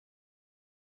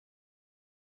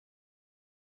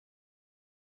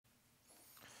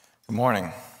Good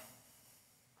morning.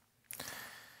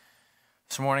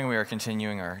 This morning we are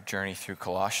continuing our journey through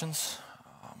Colossians.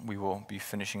 We will be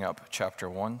finishing up chapter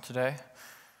 1 today.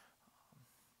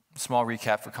 Small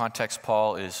recap for context,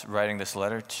 Paul is writing this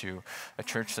letter to a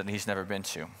church that he's never been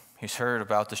to. He's heard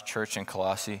about this church in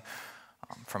Colossae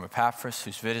from Epaphras,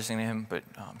 who's visiting him, but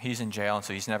he's in jail, and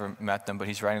so he's never met them, but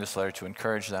he's writing this letter to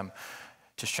encourage them,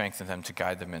 to strengthen them, to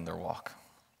guide them in their walk.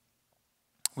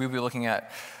 We'll be looking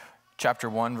at chapter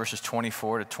 1, verses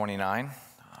 24 to 29.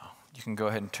 You can go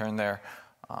ahead and turn there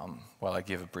while I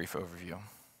give a brief overview.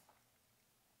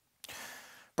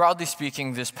 Broadly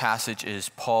speaking, this passage is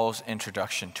Paul's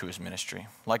introduction to his ministry.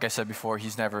 Like I said before,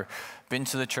 he's never been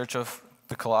to the church of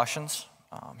the Colossians.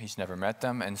 He's never met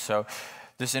them, and so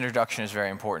this introduction is very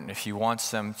important. If he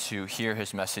wants them to hear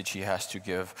his message, he has to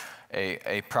give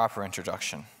a proper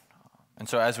introduction. And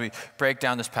so as we break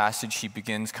down this passage, he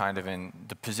begins kind of in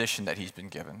the position that he's been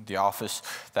given, the office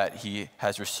that he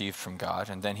has received from God,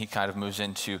 and then he kind of moves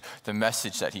into the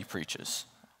message that he preaches,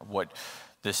 what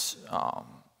this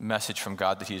message from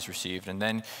God that he's received, and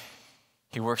then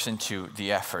he works into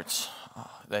the efforts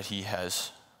that he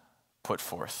has put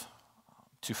forth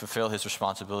to fulfill his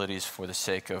responsibilities for the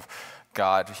sake of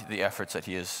God, the efforts that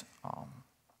he has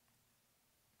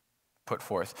put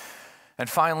forth. And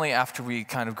finally, after we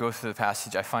kind of go through the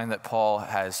passage, I find that Paul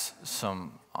has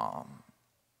some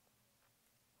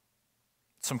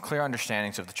clear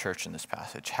understandings of the church in this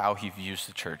passage, how he views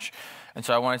the church. And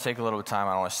so I want to take a little bit of time,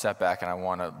 I want to step back, and I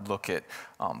want to look at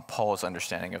Paul's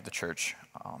understanding of the church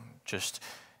just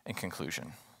in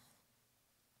conclusion.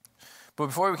 But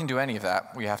before we can do any of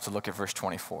that, we have to look at verse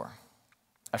 24.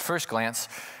 At first glance,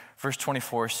 verse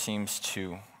 24 seems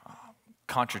to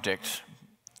contradict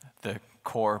the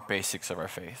core basics of our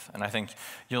faith. And I think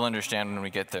you'll understand when we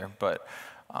get there. But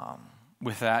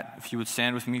with that, if you would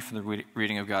stand with me for the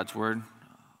reading of God's word,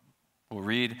 we'll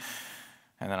read,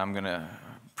 and then I'm going to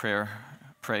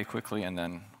pray quickly, and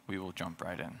then we will jump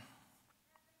right in.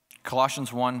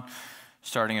 Colossians 1,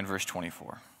 starting in verse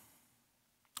 24.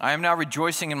 I am now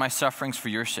rejoicing in my sufferings for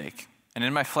your sake, and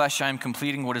in my flesh I am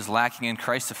completing what is lacking in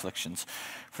Christ's afflictions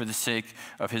for the sake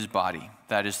of his body,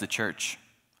 that is the church.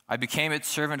 I became its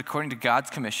servant according to God's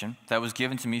commission that was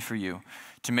given to me for you,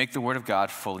 to make the word of God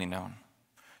fully known.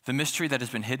 The mystery that has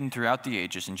been hidden throughout the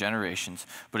ages and generations,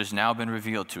 but has now been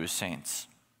revealed to his saints.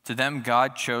 To them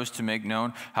God chose to make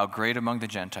known how great among the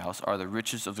Gentiles are the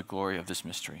riches of the glory of this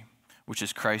mystery, which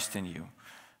is Christ in you,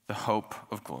 the hope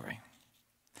of glory.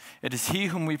 It is he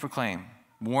whom we proclaim,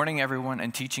 warning everyone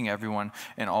and teaching everyone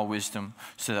in all wisdom,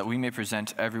 so that we may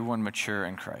present everyone mature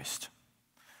in Christ.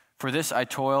 For this I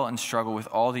toil and struggle with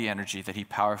all the energy that he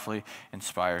powerfully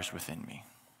inspires within me.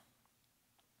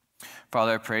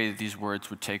 Father, I pray that these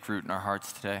words would take root in our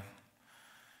hearts today,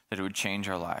 that it would change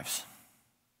our lives.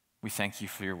 We thank you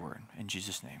for your word. In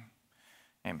Jesus' name,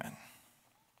 amen.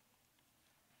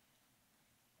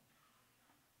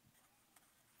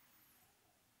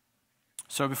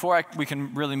 So before we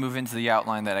can really move into the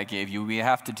outline that I gave you, we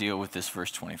have to deal with this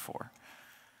verse 24.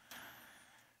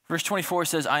 Verse 24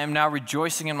 says, I am now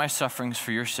rejoicing in my sufferings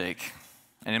for your sake,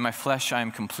 and in my flesh I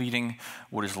am completing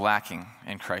what is lacking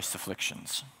in Christ's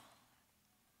afflictions.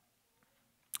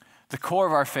 The core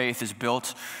of our faith is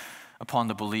built upon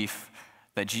the belief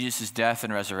that Jesus' death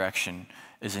and resurrection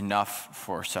is enough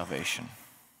for salvation.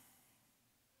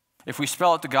 If we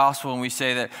spell out the gospel and we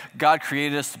say that God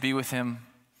created us to be with him,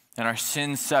 and our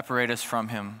sins separate us from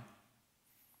him,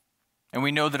 and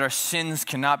we know that our sins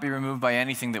cannot be removed by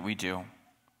anything that we do,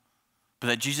 but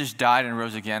that Jesus died and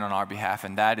rose again on our behalf,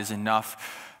 and that is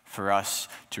enough for us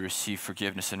to receive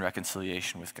forgiveness and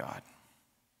reconciliation with God.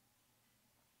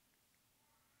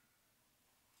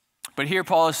 But here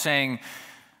Paul is saying,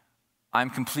 I'm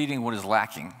completing what is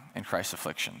lacking in Christ's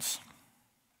afflictions.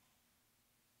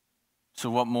 So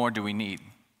what more do we need?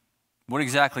 What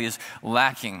exactly is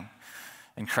lacking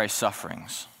in Christ's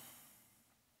sufferings?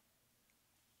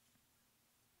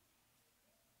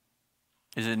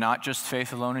 Is it not just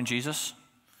faith alone in Jesus?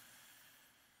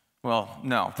 Well,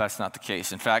 no, that's not the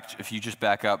case. In fact, if you just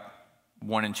back up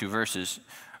 1 and 2 verses,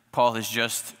 Paul has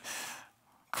just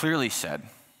clearly said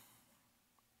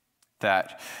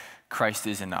that Christ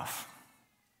is enough.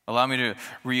 Allow me to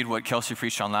read what Kelsey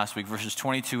preached on last week, verses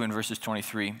 22 and verses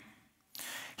 23.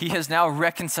 He has now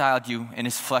reconciled you in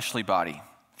his fleshly body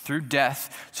through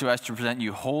death so as to present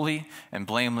you holy and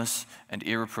blameless and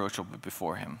irreproachable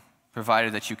before him,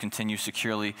 provided that you continue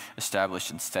securely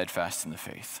established and steadfast in the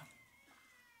faith.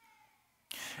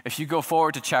 If you go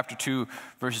forward to chapter 2,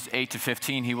 verses 8 to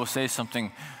 15, he will say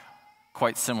something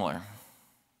quite similar.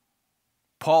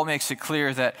 Paul makes it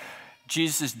clear that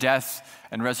Jesus' death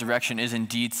and resurrection is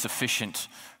indeed sufficient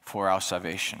for our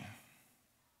salvation.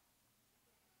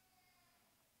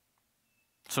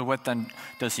 So what then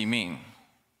does he mean?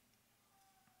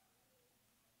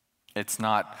 It's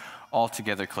not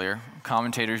altogether clear.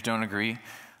 Commentators don't agree.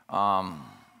 I'm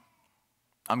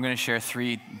going to share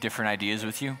three different ideas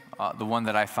with you. The one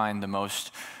that I find the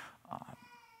most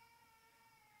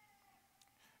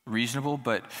reasonable,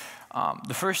 but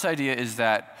the first idea is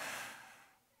that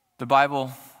the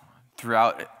Bible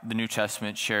throughout the New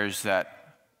Testament shares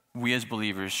that we as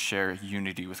believers share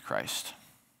unity with Christ.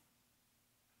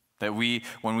 That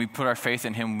when we put our faith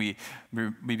in him, we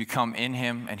become in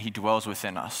him and he dwells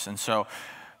within us. And so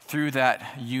through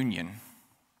that union,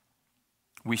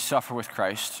 we suffer with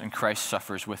Christ and Christ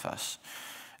suffers with us.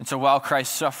 And so while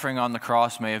Christ's suffering on the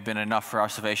cross may have been enough for our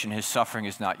salvation, his suffering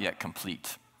is not yet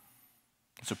complete.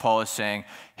 So Paul is saying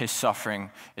his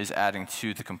suffering is adding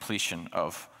to the completion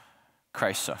of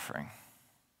Christ's suffering.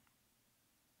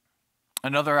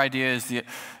 Another idea is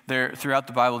throughout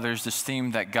the Bible, there's this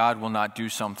theme that God will not do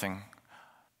something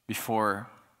before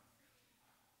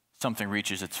something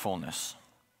reaches its fullness.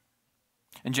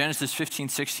 In Genesis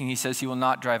 15:16, he says he will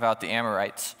not drive out the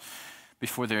Amorites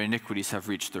before their iniquities have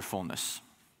reached their fullness.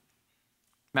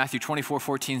 Matthew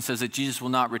 24:14 says that Jesus will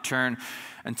not return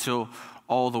until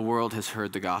all the world has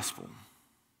heard the gospel.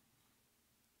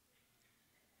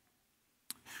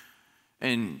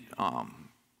 In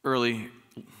early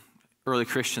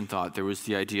Christian thought, there was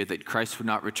the idea that Christ would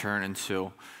not return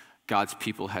until God's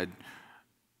people had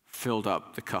filled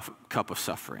up the cup of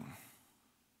suffering.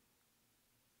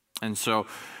 And so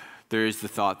there is the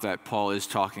thought that Paul is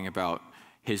talking about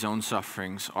his own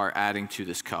sufferings are adding to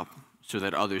this cup so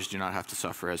that others do not have to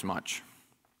suffer as much.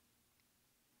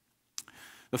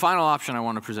 The final option I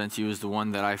want to present to you is the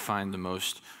one that I find the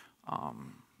most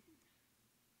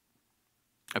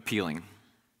appealing.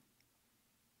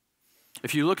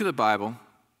 If you look at the Bible,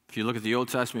 if you look at the Old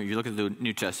Testament, if you look at the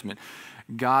New Testament,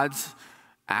 God's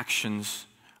actions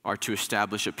are to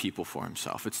establish a people for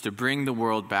himself. It's to bring the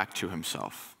world back to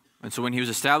himself. And so when he was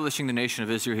establishing the nation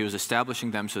of Israel, he was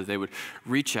establishing them so that they would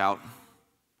reach out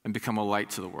and become a light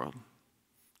to the world.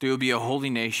 They would be a holy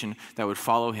nation that would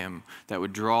follow him, that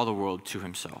would draw the world to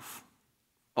himself.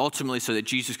 Ultimately, so that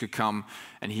Jesus could come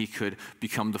and he could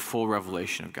become the full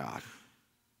revelation of God.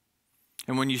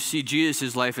 And when you see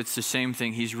Jesus' life, it's the same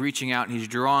thing. He's reaching out and he's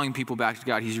drawing people back to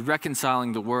God. He's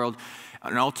reconciling the world,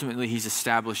 and ultimately he's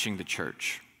establishing the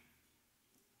church.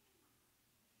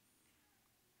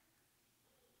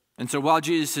 And so while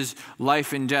Jesus'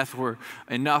 life and death were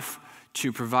enough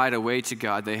to provide a way to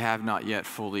God, they have not yet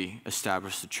fully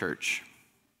established the church.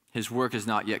 His work is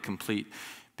not yet complete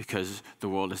because the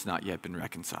world has not yet been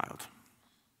reconciled.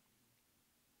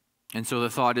 And so the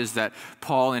thought is that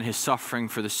Paul, in his suffering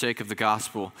for the sake of the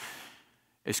gospel,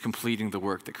 is completing the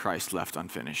work that Christ left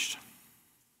unfinished.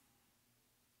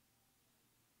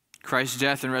 Christ's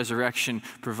death and resurrection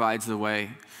provides the way,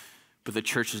 but the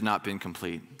church has not been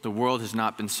complete. The world has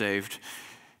not been saved,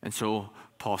 and so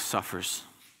Paul suffers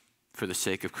for the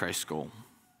sake of Christ's goal.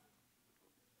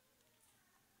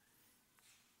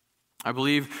 I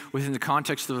believe within the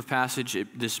context of the passage,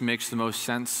 this makes the most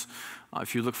sense.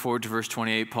 If you look forward to verse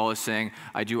 28, Paul is saying,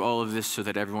 I do all of this so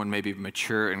that everyone may be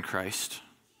mature in Christ.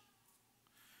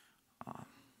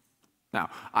 Now,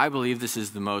 I believe this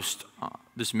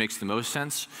makes the most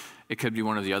sense. It could be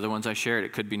one of the other ones I shared.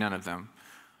 It could be none of them.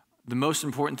 The most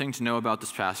important thing to know about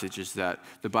this passage is that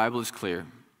the Bible is clear.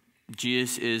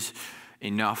 Jesus is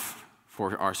enough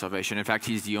for our salvation. In fact,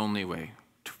 he's the only way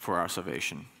for our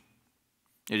salvation.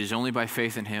 It is only by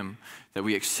faith in him that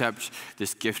we accept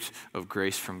this gift of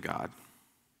grace from God.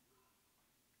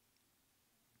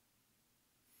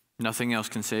 Nothing else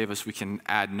can save us. We can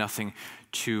add nothing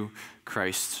to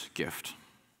Christ's gift.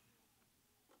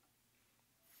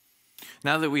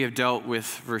 Now that we have dealt with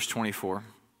verse 24,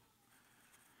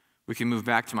 we can move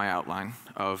back to my outline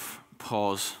of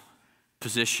Paul's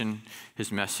position,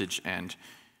 his message, and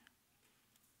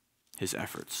his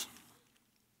efforts.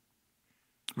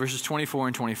 Verses 24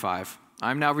 and 25. I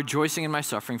am now rejoicing in my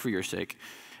suffering for your sake,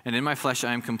 and in my flesh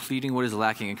I am completing what is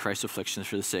lacking in Christ's afflictions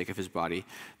for the sake of his body,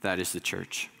 that is the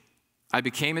church. I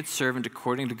became its servant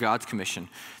according to God's commission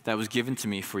that was given to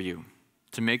me for you,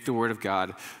 to make the word of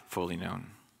God fully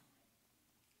known.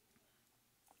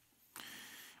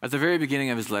 At the very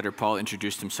beginning of his letter, Paul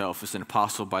introduced himself as an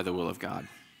apostle by the will of God.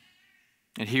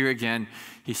 And here again,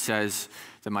 he says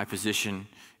that my position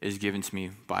is given to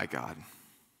me by God.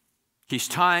 He's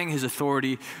tying his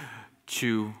authority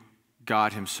to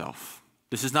God himself.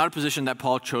 This is not a position that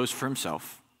Paul chose for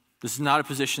himself. This is not a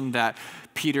position that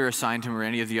Peter assigned him or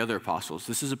any of the other apostles.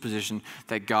 This is a position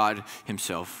that God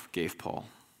himself gave Paul.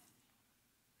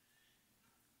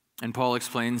 And Paul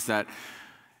explains that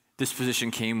this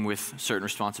position came with certain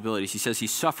responsibilities. He says he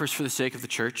suffers for the sake of the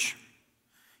church,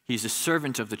 he's a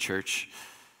servant of the church,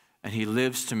 and he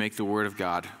lives to make the word of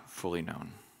God fully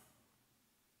known.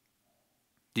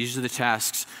 These are the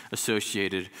tasks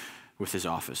associated with his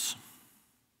office.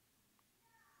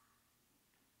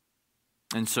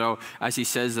 And so, as he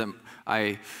says that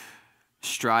I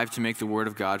strive to make the word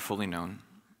of God fully known,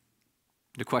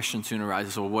 the question soon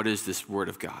arises, well, what is this word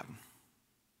of God?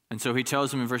 And so he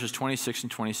tells them in verses 26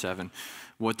 and 27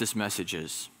 what this message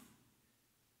is.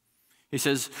 He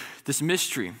says, this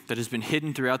mystery that has been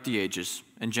hidden throughout the ages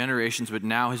and generations, but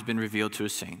now has been revealed to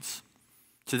his saints.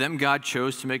 To them God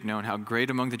chose to make known how great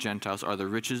among the Gentiles are the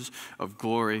riches of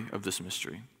glory of this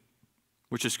mystery,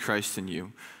 which is Christ in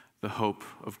you, the hope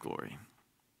of glory.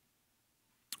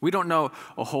 We don't know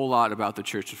a whole lot about the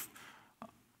church of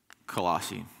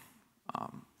Colossae.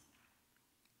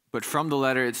 But from the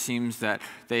letter, it seems that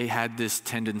they had this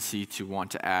tendency to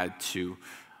want to add to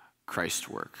Christ's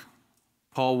work.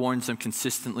 Paul warns them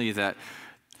consistently that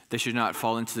they should not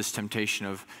fall into this temptation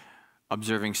of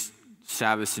observing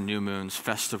Sabbaths and new moons,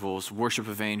 festivals, worship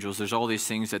of angels. There's all these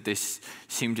things that they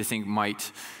seem to think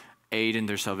might aid in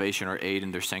their salvation or aid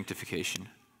in their sanctification.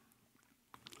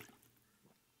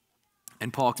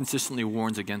 And Paul consistently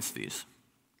warns against these.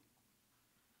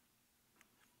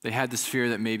 They had this fear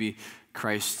that maybe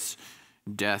Christ's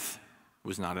death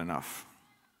was not enough.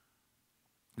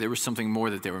 There was something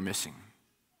more that they were missing.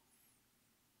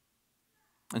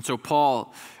 And so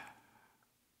Paul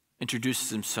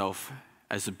introduces himself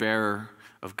as the bearer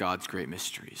of God's great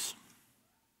mysteries.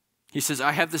 He says,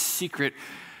 I have this secret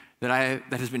that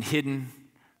has been hidden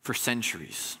for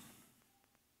centuries.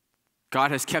 God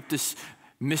has kept this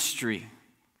mystery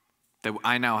that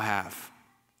I now have.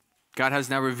 God has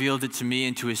now revealed it to me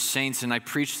and to his saints, and I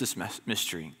preach this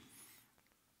mystery.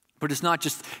 But it's not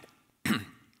just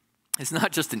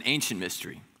an ancient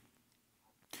mystery.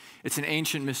 It's an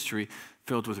ancient mystery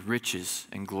filled with riches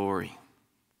and glory.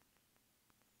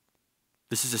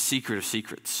 This is a secret of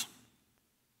secrets.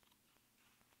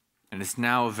 And it's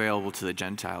now available to the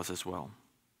Gentiles as well.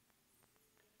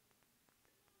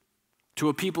 To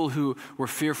a people who were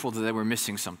fearful that they were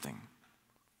missing something.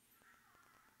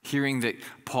 Hearing that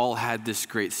Paul had this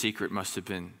great secret must have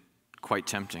been quite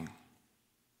tempting.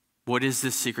 What is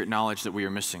this secret knowledge that we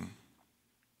are missing?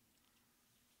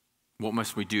 What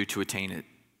must we do to attain it?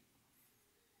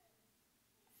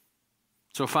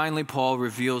 So finally, Paul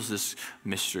reveals this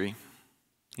mystery.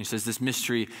 He says, this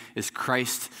mystery is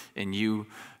Christ in you,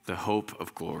 the hope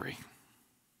of glory.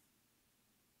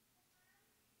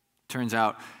 Turns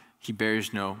out he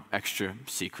bears no extra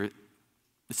secret.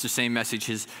 It's the same message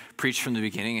he's preached from the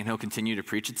beginning, and he'll continue to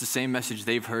preach. It's the same message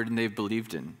they've heard and they've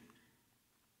believed in.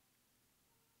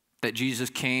 That Jesus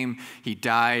came, he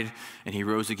died, and he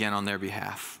rose again on their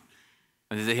behalf.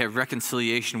 And that they have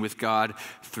reconciliation with God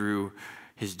through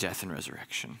his death and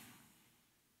resurrection.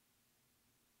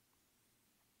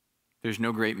 There's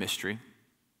no great mystery.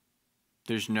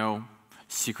 There's no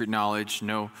secret knowledge,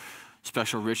 no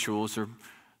special rituals or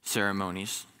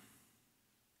ceremonies.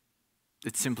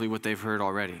 It's simply what they've heard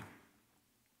already.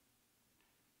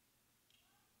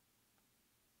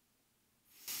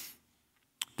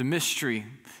 The mystery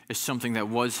is something that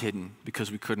was hidden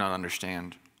because we could not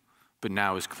understand, but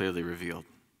now is clearly revealed.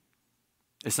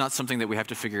 It's not something that we have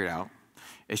to figure it out.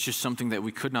 It's just something that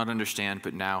we could not understand,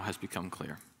 but now has become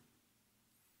clear.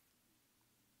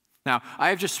 Now, I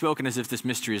have just spoken as if this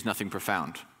mystery is nothing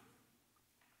profound,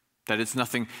 that it's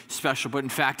nothing special, but in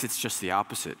fact, it's just the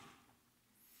opposite.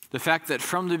 The fact that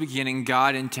from the beginning,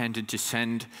 God intended to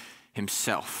send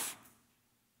himself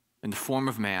in the form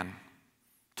of man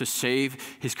to save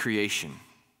his creation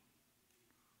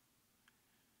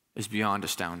is beyond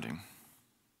astounding.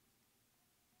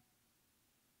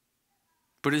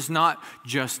 But it's not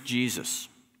just Jesus.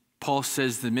 Paul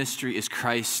says the mystery is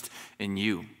Christ in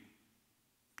you.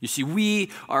 You see,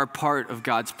 we are a part of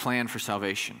God's plan for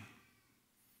salvation.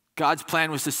 God's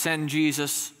plan was to send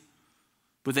Jesus,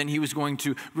 but then he was going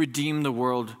to redeem the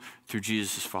world through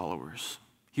Jesus' followers.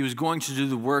 He was going to do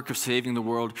the work of saving the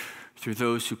world through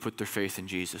those who put their faith in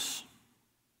Jesus.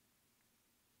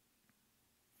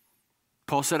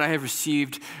 Paul said, I have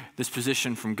received this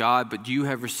position from God, but you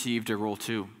have received a role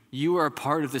too. You are a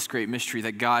part of this great mystery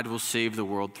that God will save the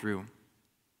world through.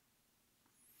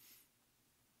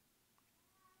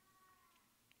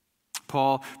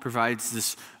 Paul provides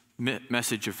this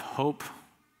message of hope.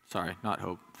 Sorry, not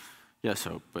hope. Yes,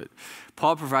 hope. But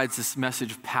Paul provides this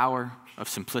message of power of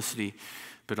simplicity,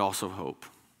 but also hope.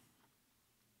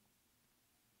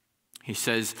 He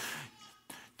says,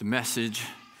 the message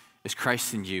is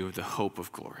Christ in you, the hope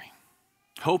of glory.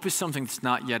 Hope is something that's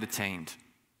not yet attained.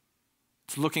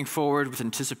 It's looking forward with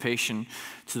anticipation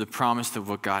to the promise of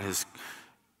what God has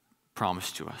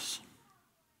promised to us.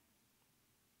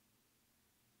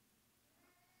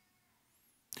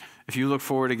 If you look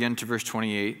forward again to verse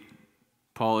 28,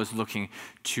 Paul is looking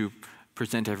to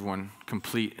present everyone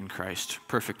complete in Christ,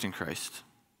 perfect in Christ.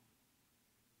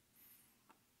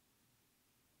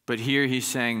 But here he's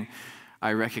saying,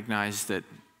 I recognize that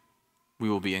we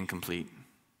will be incomplete.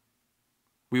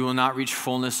 We will not reach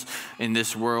fullness in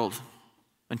this world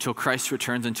until Christ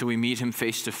returns, until we meet him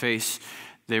face to face.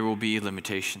 There will be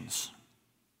limitations.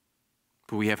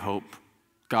 But we have hope.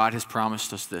 God has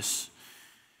promised us this.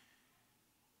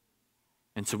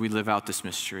 And so we live out this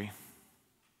mystery.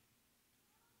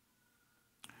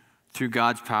 Through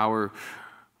God's power,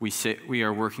 we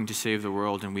are working to save the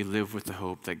world, and we live with the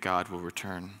hope that God will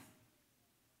return,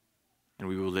 and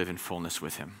we will live in fullness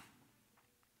with him.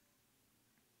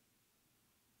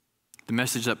 The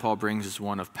message that Paul brings is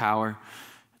one of power,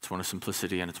 it's one of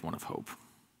simplicity, and it's one of hope.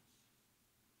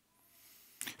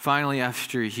 Finally,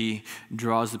 after he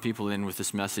draws the people in with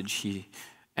this message, he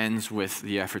ends with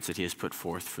the efforts that he has put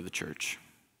forth for the church.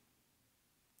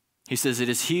 He says, it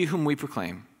is he whom we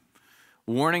proclaim,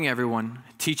 warning everyone,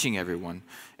 teaching everyone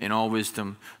in all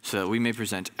wisdom, so that we may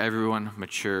present everyone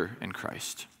mature in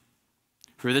Christ.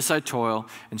 For this I toil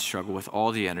and struggle with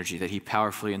all the energy that he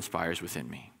powerfully inspires within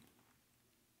me.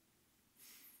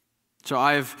 So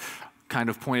I've kind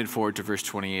of pointed forward to verse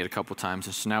 28 a couple times,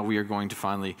 and so now we are going to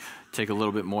finally take a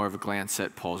little bit more of a glance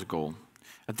at Paul's goal.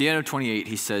 At the end of 28,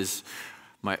 he says,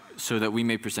 so that we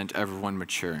may present everyone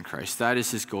mature in Christ. That is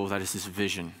his goal, that is his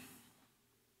vision.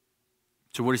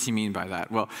 So what does he mean by that?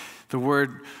 Well, the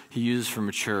word he uses for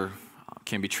mature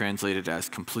can be translated as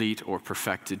complete or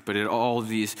perfected, but all of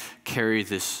these carry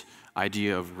this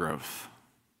idea of growth.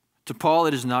 To Paul,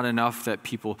 it is not enough that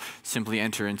people simply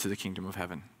enter into the kingdom of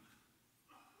heaven.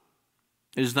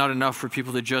 It is not enough for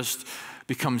people to just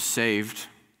become saved,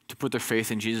 to put their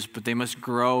faith in Jesus, but they must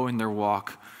grow in their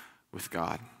walk with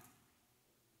God.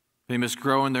 They must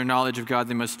grow in their knowledge of God.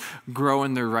 They must grow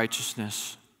in their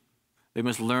righteousness. They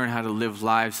must learn how to live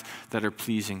lives that are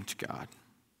pleasing to God.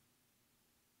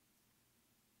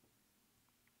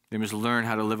 They must learn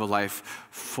how to live a life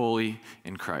fully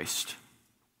in Christ.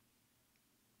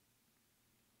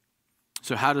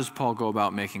 So how does Paul go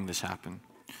about making this happen?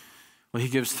 Well, he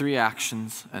gives 3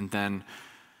 actions and then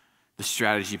the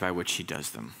strategy by which he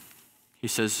does them. He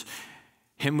says,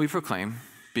 him we proclaim,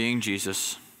 being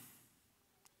Jesus,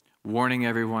 warning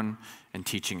everyone and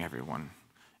teaching everyone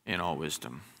in all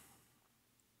wisdom.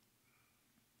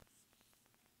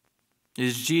 It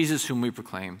is Jesus whom we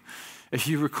proclaim. If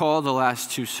you recall the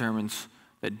last 2 sermons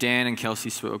that Dan and Kelsey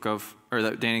spoke of, or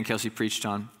that Dan and Kelsey preached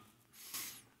on,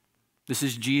 this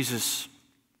is Jesus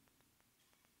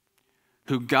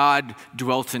who God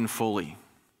dwelt in fully.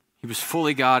 He was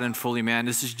fully God and fully man.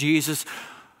 This is Jesus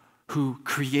who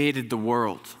created the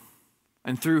world,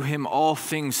 and through him all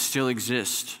things still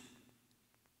exist.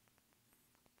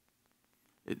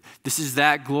 This is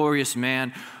that glorious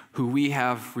man who we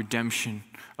have redemption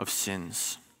of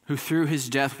sins, who through his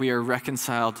death we are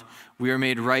reconciled, we are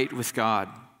made right with God.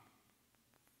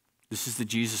 This is the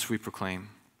Jesus we proclaim.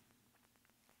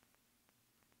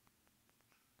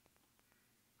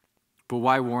 But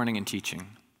why warning and teaching?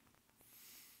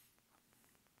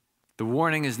 The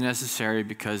warning is necessary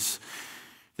because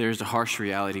there's a harsh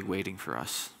reality waiting for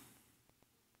us,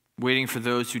 waiting for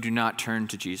those who do not turn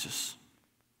to Jesus.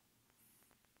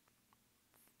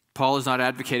 Paul is not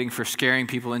advocating for scaring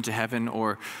people into heaven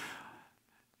or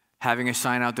having a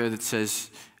sign out there that says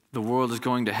the world is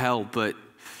going to hell, but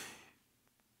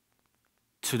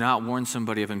to not warn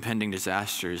somebody of impending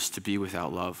disaster is to be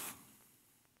without love.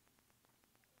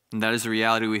 And that is the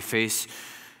reality we face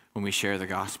when we share the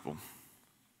gospel.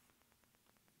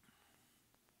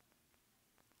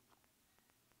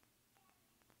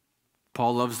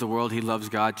 Paul loves the world. He loves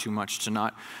God too much to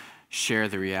not share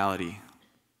the reality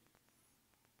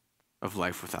of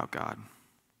life without God.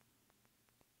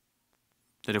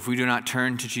 That if we do not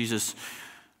turn to Jesus,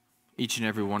 each and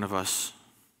every one of us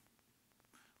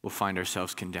will find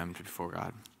ourselves condemned before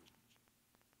God.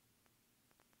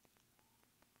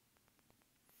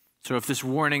 So if this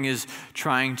warning is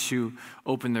trying to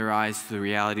open their eyes to the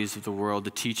realities of the world,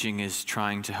 the teaching is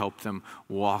trying to help them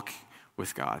walk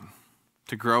with God,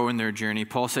 to grow in their journey.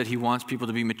 Paul said he wants people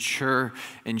to be mature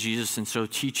in Jesus, and so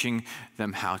teaching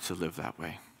them how to live that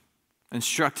way,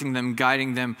 instructing them,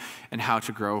 guiding them in how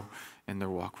to grow in their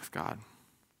walk with God.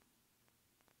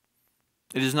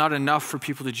 It is not enough for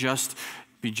people to just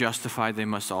be justified. They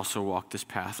must also walk this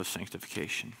path of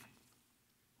sanctification.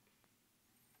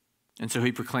 And so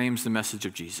he proclaims the message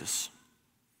of Jesus,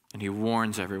 and he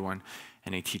warns everyone,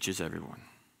 and he teaches everyone.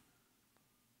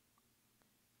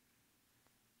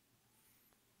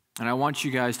 And I want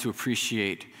you guys to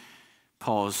appreciate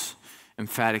Paul's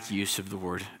emphatic use of the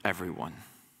word everyone.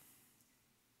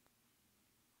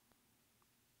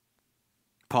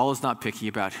 Paul is not picky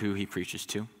about who he preaches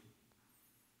to.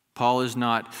 Paul is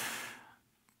not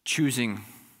choosing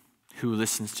who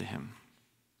listens to him.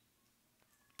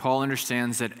 Paul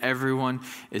understands that everyone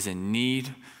is in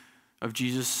need of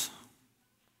Jesus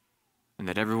and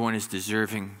that everyone is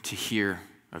deserving to hear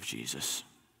of Jesus.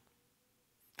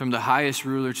 From the highest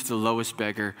ruler to the lowest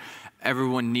beggar,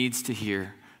 everyone needs to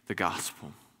hear the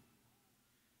gospel.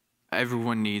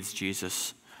 Everyone needs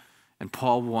Jesus, and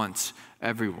Paul wants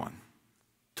everyone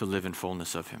to live in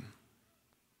fullness of him.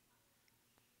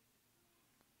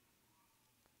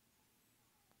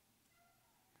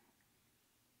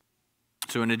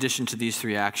 So in addition to these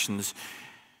three actions,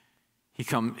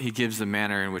 he gives the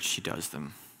manner in which he does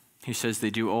them. He says they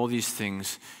do all these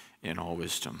things in all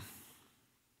wisdom.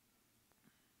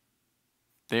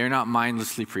 They are not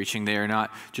mindlessly preaching. They are not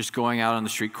just going out on the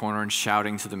street corner and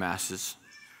shouting to the masses.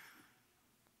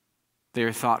 They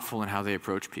are thoughtful in how they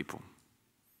approach people.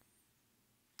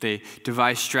 They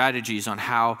devise strategies on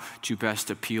how to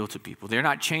best appeal to people. They're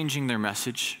not changing their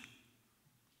message,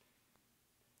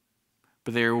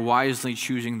 but they are wisely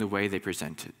choosing the way they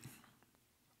present it.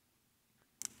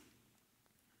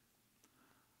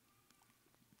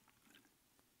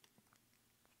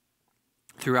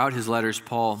 Throughout his letters,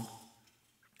 Paul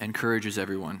encourages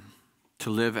everyone to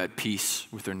live at peace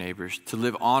with their neighbors, to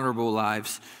live honorable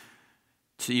lives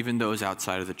to even those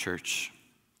outside of the church,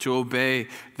 to obey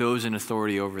those in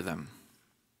authority over them.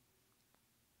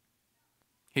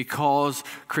 He calls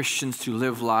Christians to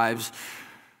live lives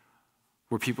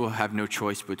where people have no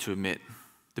choice but to admit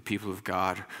the people of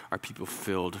God are people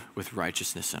filled with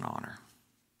righteousness and honor.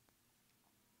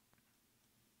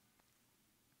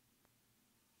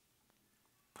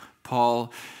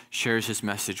 Paul shares his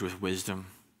message with wisdom,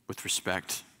 with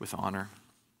respect, with honor.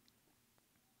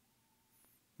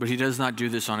 But he does not do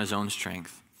this on his own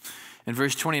strength. In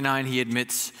verse 29, he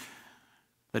admits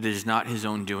that it is not his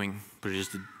own doing, but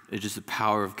it is the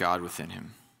power of God within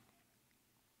him.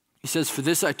 He says, "For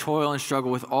this I toil and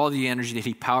struggle with all the energy that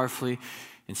he powerfully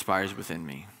inspires within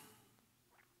me."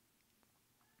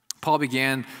 Paul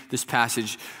began this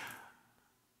passage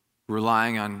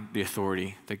relying on the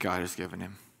authority that God has given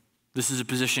him. This is a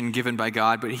position given by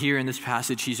God, but here in this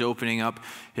passage, he's opening up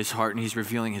his heart and he's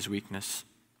revealing his weakness.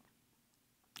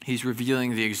 He's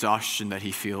revealing the exhaustion that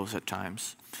he feels at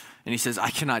times. And he says, I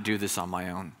cannot do this on my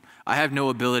own. I have no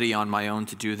ability on my own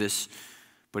to do this,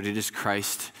 but it is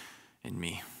Christ in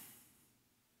me.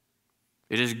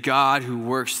 It is God who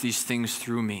works these things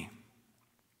through me.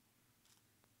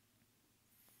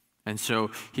 And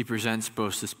so he presents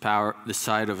both this power, this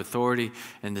side of authority,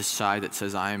 and this side that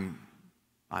says, I am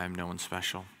no one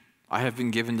special. I have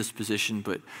been given this position,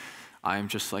 but I am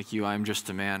just like you. I am just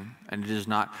a man. And it is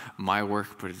not my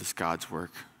work, but it is God's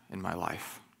work in my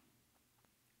life.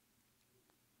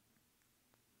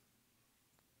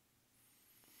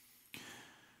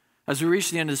 As we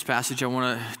reach the end of this passage, I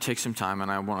want to take some time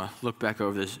and I want to look back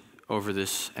over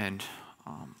this and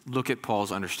look at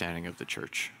Paul's understanding of the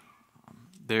church.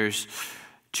 There's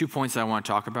 2 points that I want to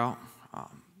talk about.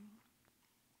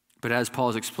 But as Paul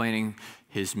is explaining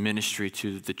his ministry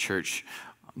to the church,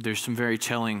 there's some very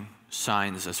telling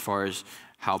signs as far as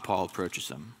how Paul approaches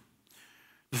them.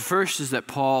 The first is that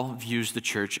Paul views the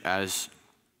church as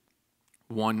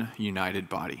one united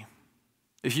body.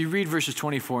 If you read verses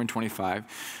 24 and 25,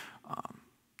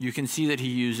 you can see that he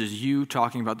uses you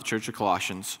talking about the church of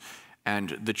Colossians and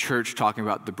the church talking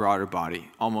about the broader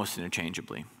body almost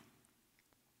interchangeably.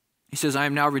 He says, I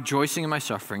am now rejoicing in my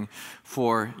suffering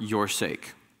for your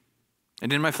sake.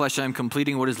 And in my flesh I am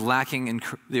completing what is lacking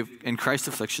in Christ's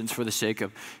afflictions for the sake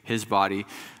of his body,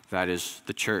 that is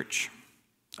the church.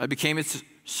 I became its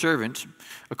servant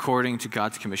according to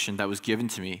God's commission that was given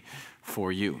to me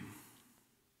for you,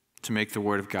 to make the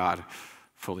word of God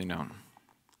fully known.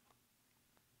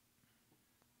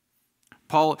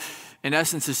 Paul, in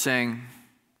essence, is saying,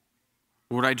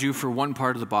 what I do for one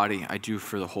part of the body, I do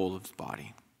for the whole of the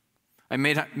body. I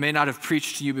may not have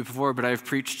preached to you before, but I have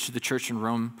preached to the church in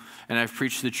Rome, and I've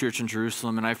preached to the church in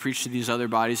Jerusalem, and I've preached to these other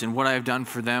bodies, and what I have done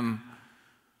for them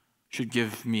should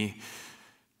give me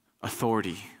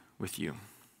authority with you.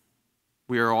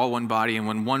 We are all one body, and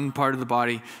when one part of the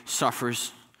body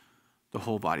suffers, the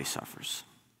whole body suffers.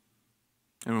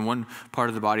 And when one part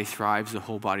of the body thrives, the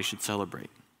whole body should celebrate.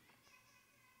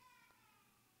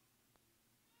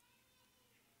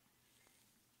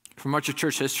 For much of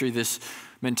church history, this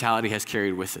mentality has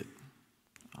carried with it.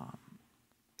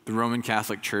 The Roman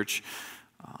Catholic Church,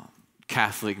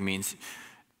 Catholic means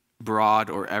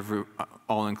broad or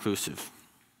all-inclusive.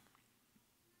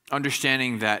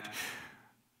 Understanding that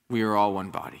we are all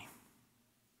one body.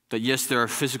 That yes, there are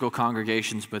physical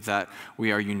congregations, but that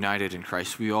we are united in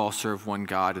Christ. We all serve one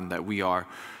God and that we are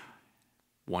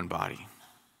one body.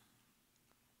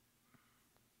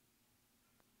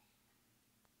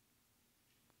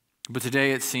 But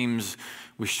today it seems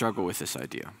we struggle with this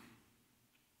idea.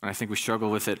 And I think we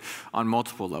struggle with it on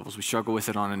multiple levels. We struggle with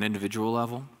it on an individual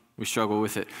level. We struggle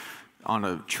with it on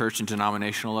a church and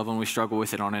denominational level. And we struggle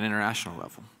with it on an international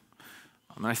level.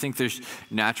 And I think there's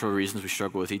natural reasons we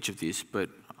struggle with each of these. But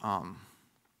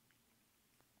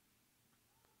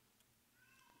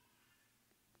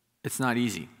it's not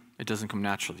easy. It doesn't come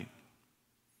naturally.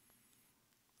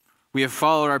 We have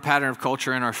followed our pattern of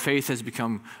culture, and our faith has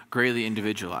become greatly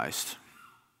individualized,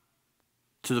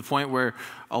 to the point where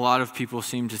a lot of people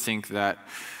seem to think that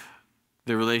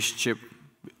the relationship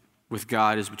with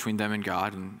God is between them and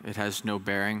God, and it has no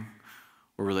bearing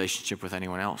or relationship with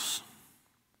anyone else.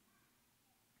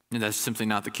 And that's simply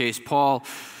not the case. Paul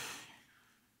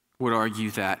would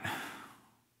argue that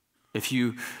if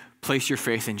you place your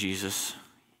faith in Jesus,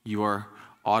 you are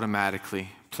automatically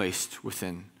placed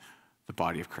within the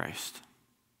body of Christ.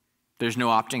 There's no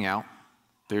opting out.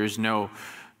 There is no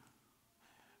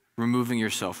removing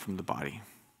yourself from the body.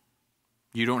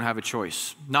 You don't have a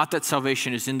choice. Not that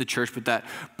salvation is in the church, but that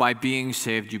by being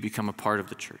saved, you become a part of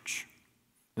the church.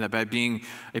 And that by being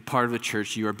a part of the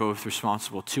church, you are both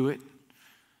responsible to it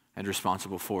and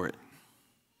responsible for it.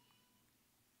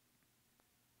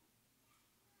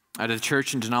 At a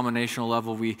church and denominational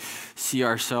level, we see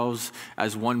ourselves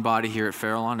as one body here at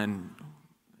Farallon, and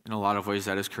in a lot of ways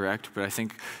that is correct, but I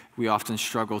think we often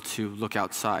struggle to look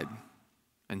outside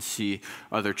and see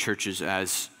other churches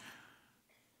as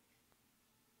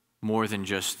more than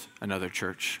just another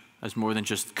church, as more than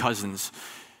just cousins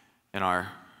in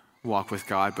our walk with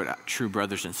God, but true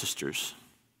brothers and sisters.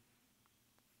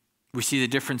 We see the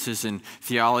differences in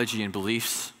theology and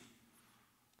beliefs,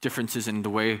 differences in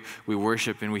the way we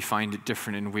worship, and we find it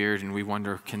different and weird, and we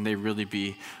wonder, can they really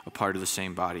be a part of the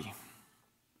same body?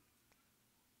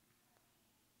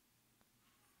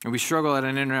 And we struggle at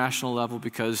an international level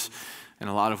because, in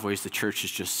a lot of ways, the church is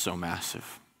just so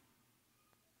massive.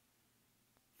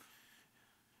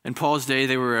 In Paul's day,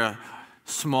 they were a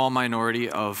small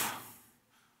minority of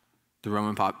the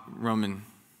Roman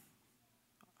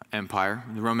Empire.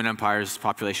 The Roman Empire's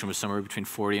population was somewhere between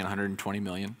 40 and 120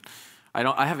 million.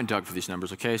 I haven't dug for these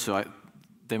numbers, okay? So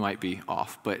they might be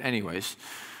off. But anyways,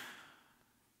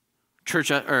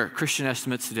 Christian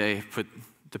estimates today put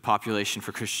the population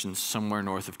for Christians somewhere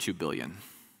north of 2 billion.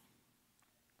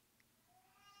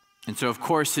 And so, of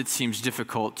course, it seems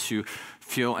difficult to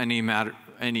feel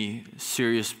any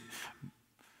serious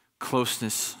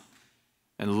closeness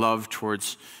and love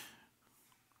towards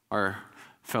our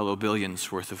fellow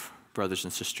billions worth of brothers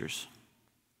and sisters.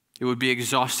 It would be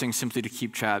exhausting simply to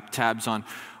keep tabs on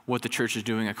what the church is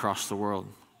doing across the world.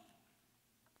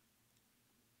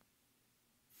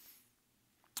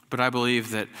 But I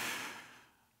believe that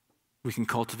we can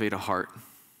cultivate a heart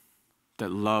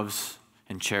that loves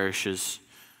and cherishes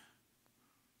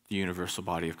the universal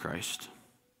body of Christ.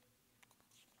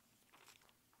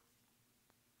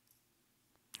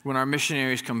 When our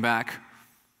missionaries come back,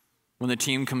 when the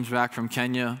team comes back from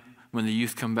Kenya, when the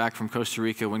youth come back from Costa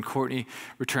Rica, when Courtney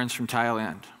returns from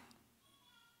Thailand,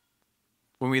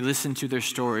 when we listen to their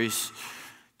stories,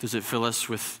 does it fill us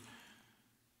with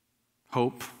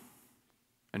hope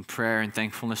and prayer and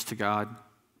thankfulness to God?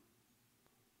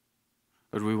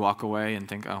 Or do we walk away and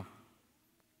think, oh,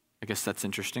 I guess that's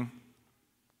interesting?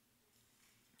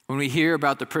 When we hear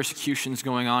about the persecutions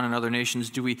going on in other nations,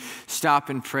 do we stop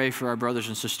and pray for our brothers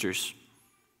and sisters?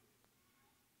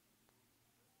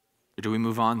 Or do we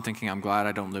move on thinking, I'm glad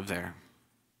I don't live there?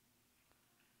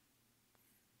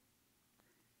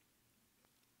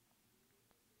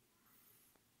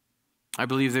 I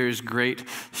believe there is great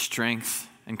strength,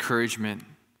 encouragement,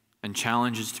 and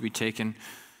challenges to be taken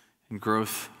and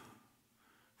growth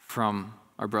from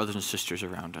our brothers and sisters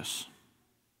around us.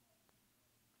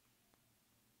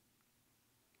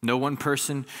 No one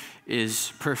person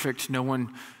is perfect. No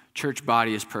one church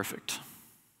body is perfect.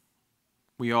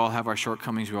 We all have our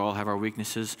shortcomings. We all have our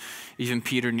weaknesses. Even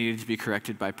Peter needed to be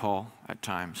corrected by Paul at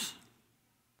times.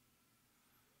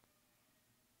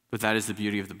 But that is the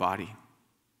beauty of the body.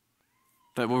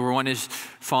 That where one is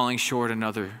falling short,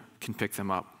 another can pick them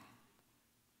up.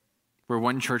 Where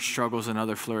one church struggles,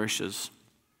 another flourishes.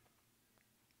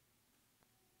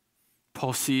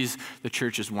 Paul sees the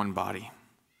church as one body.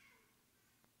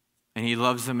 And he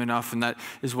loves them enough, and that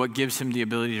is what gives him the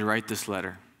ability to write this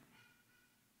letter.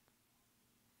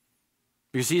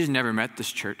 Because he has never met this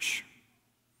church.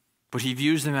 But he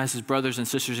views them as his brothers and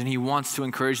sisters, and he wants to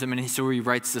encourage them, and so he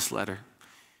writes this letter.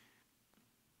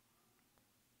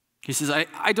 He says,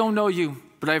 I don't know you,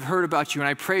 but I've heard about you, and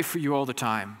I pray for you all the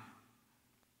time.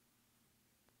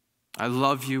 I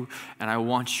love you, and I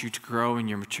want you to grow in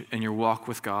your walk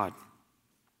with God.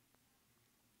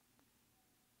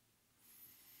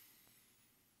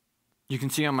 You can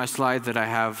see on my slide that I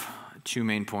have 2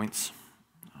 main points.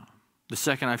 The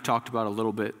second I've talked about a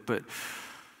little bit, but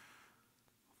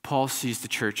Paul sees the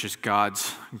church as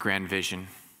God's grand vision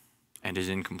and his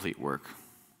incomplete work.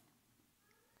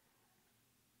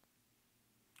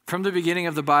 From the beginning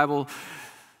of the Bible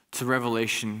to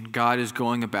Revelation, God is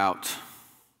going about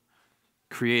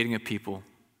creating a people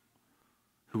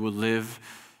who will live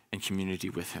in community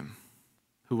with him,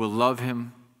 who will love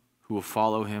him, who will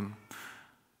follow him,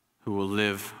 who will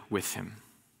live with him.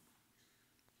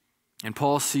 And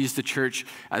Paul sees the church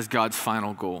as God's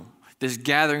final goal, this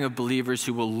gathering of believers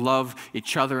who will love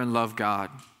each other and love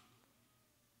God.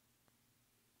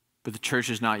 But the church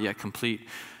is not yet complete.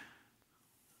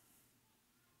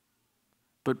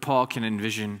 But Paul can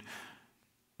envision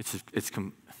its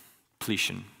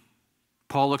completion.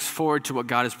 Paul looks forward to what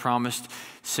God has promised,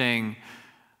 saying,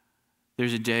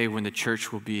 there's a day when the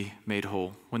church will be made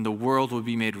whole, when the world will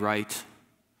be made right,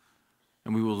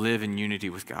 and we will live in unity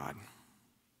with God.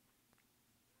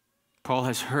 Paul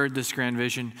has heard this grand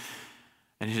vision,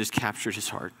 and it has captured his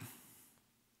heart.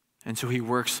 And so he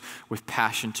works with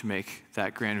passion to make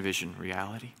that grand vision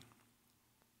reality.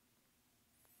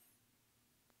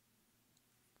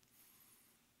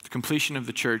 The completion of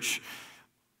the church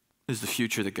is the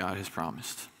future that God has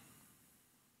promised.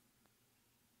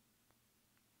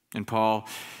 And Paul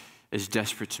is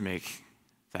desperate to make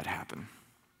that happen.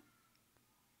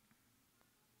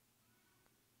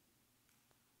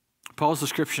 Paul's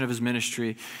description of his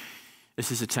ministry is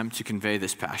his attempt to convey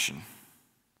this passion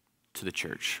to the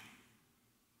church.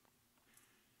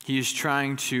 He is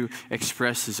trying to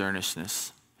express his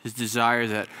earnestness, his desire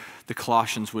that the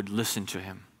Colossians would listen to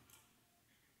him.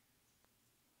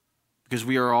 Because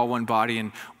we are all one body,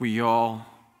 and we all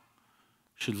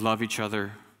should love each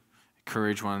other,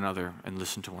 encourage one another, and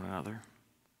listen to one another.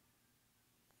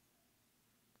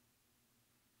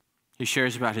 He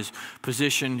shares about his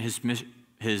position, his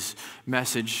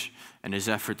message, and his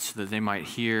efforts so that they might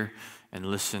hear and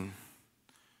listen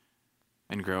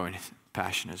and grow in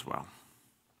passion as well.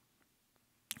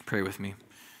 Pray with me.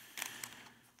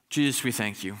 Jesus, we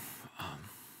thank you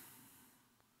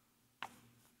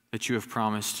that you have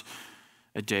promised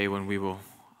a day when we will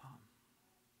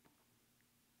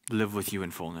live with you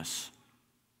in fullness.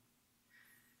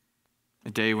 A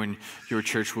day when your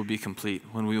church will be complete,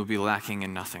 when we will be lacking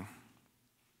in nothing.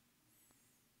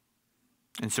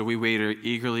 And so we wait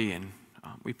eagerly, and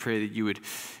we pray that you would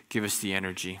give us the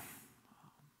energy,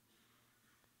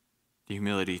 the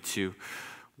humility to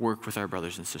work with our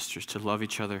brothers and sisters, to love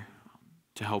each other,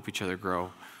 to help each other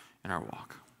grow in our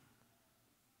walk.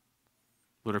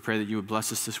 Lord, I pray that you would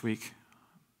bless us this week.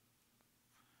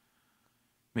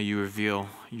 May you reveal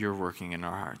your working in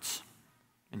our hearts.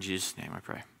 In Jesus' name I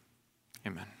pray.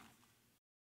 Amen.